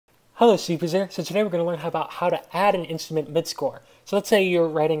Hello Superuser. So today we're going to learn about how to add an instrument mid-score. So let's say you're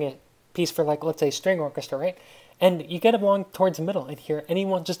writing a piece for let's say string orchestra, right? And you get along towards the middle and here and you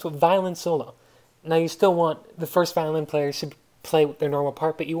want just a violin solo. Now you still want the first violin player to play their normal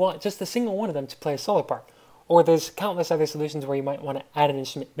part, but you want just a single one of them to play a solo part. Or there's countless other solutions where you might want to add an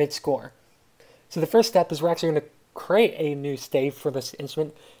instrument mid-score. So the first step is we're actually going to create a new stave for this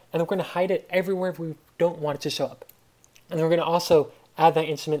instrument and we're going to hide it everywhere we don't want it to show up. And then we're going to also add that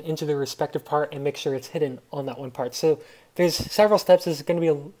instrument into the respective part and make sure it's hidden on that one part. So there's several steps. This is going to be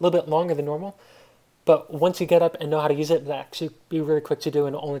a little bit longer than normal, but once you get up and know how to use it, it'll actually be really quick to do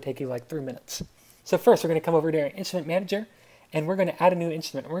and it'll only take you like 3 minutes. So first we're going to come over to our instrument manager and we're going to add a new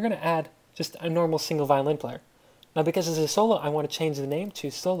instrument. We're going to add just a normal single violin player. Now because it's a solo, I want to change the name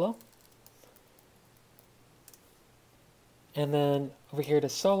to solo. And then over here to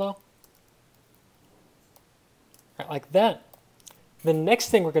solo. Right, like that. The next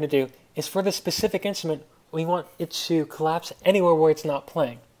thing we're going to do is for the specific instrument, we want it to collapse anywhere where it's not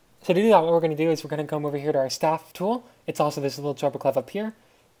playing. So to do that, what we're going to do is we're going to come over here to our staff tool. It's also this little treble clef up here.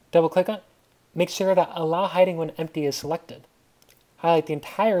 Double click on it. Make sure that allow hiding when empty is selected. Highlight the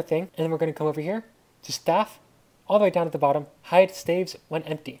entire thing, and then we're going to come over here to staff, all the way down at the bottom, hide staves when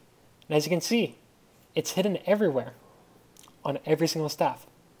empty. And as you can see, it's hidden everywhere on every single staff.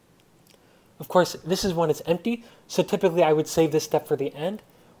 Of course, this is when it's empty, so typically I would save this step for the end,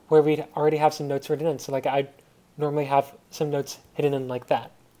 where we'd already have some notes written in. So like I'd normally have some notes hidden in like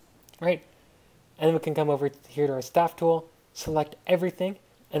that, right? And then we can come over here to our staff tool, select everything,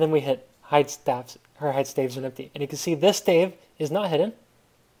 and then we hit hide staves or hide staves when empty. And you can see this stave is not hidden.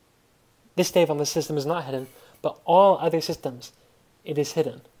 This stave on the system is not hidden, but all other systems, it is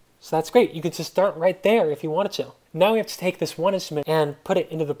hidden. So that's great. You could just start right there if you wanted to. Now we have to take this one instrument and put it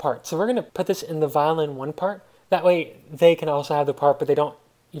into the part. So we're going to put this in the violin one part. That way they can also have the part, but you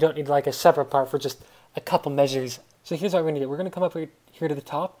don't need like a separate part for just a couple measures. So here's what we're going to do. We're going to come up here to the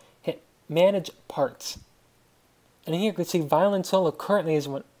top, hit manage parts. And here you can see violin solo currently is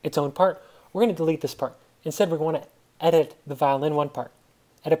its own part. We're going to delete this part. Instead, we want to edit the violin one part.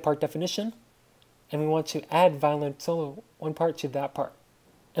 Edit part definition. And we want to add violin solo one part to that part.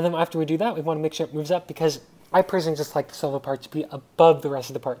 And then after we do that, we want to make sure it moves up because I personally just like the solo part to be above the rest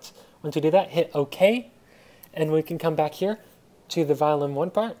of the parts. Once we do that, hit OK, and we can come back here to the violin one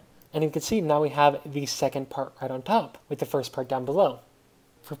part, and you can see now we have the second part right on top with the first part down below.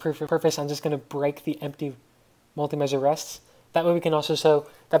 For purpose, I'm just going to break the empty multi-measure rests. That way we can also show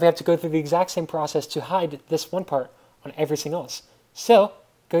that we have to go through the exact same process to hide this one part on everything else. So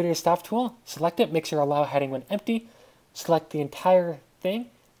go to your staff tool, select it, make sure allow hiding when empty, select the entire thing,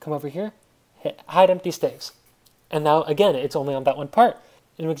 come over here, hit hide empty staves. And now, again, it's only on that one part.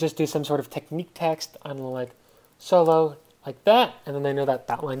 And we can just do some sort of technique text on like solo, like that. And then they know that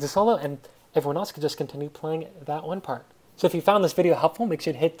that line's a solo, and everyone else can just continue playing that one part. So if you found this video helpful, make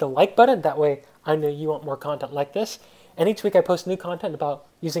sure to hit the like button. That way I know you want more content like this. And each week I post new content about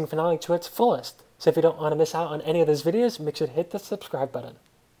using Finale to its fullest. So if you don't want to miss out on any of those videos, make sure to hit the subscribe button.